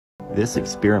This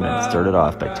experiment started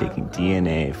off by taking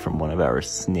DNA from one of our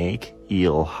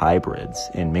snake-eel hybrids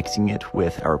and mixing it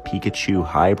with our PIKACHU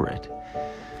hybrid.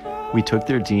 We took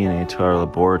their DNA to our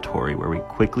laboratory where we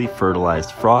quickly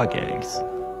fertilized frog eggs.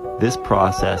 This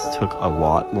process took a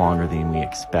lot longer than we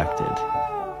expected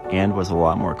and was a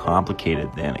lot more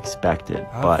complicated than expected,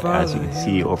 but as you can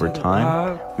see, over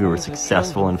time, we were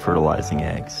successful in fertilizing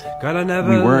eggs. We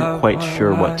weren't quite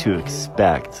sure what to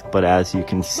expect, but as you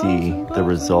can see, the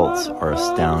results are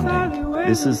astounding.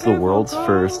 This is the world's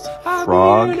first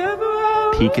frog,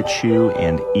 PIKACHU,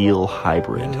 and eel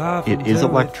hybrid. It is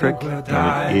electric,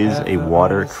 and it is a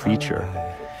water creature.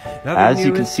 As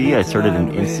you can see, I started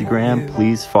an Instagram.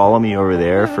 Please follow me over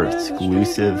there for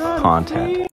exclusive content.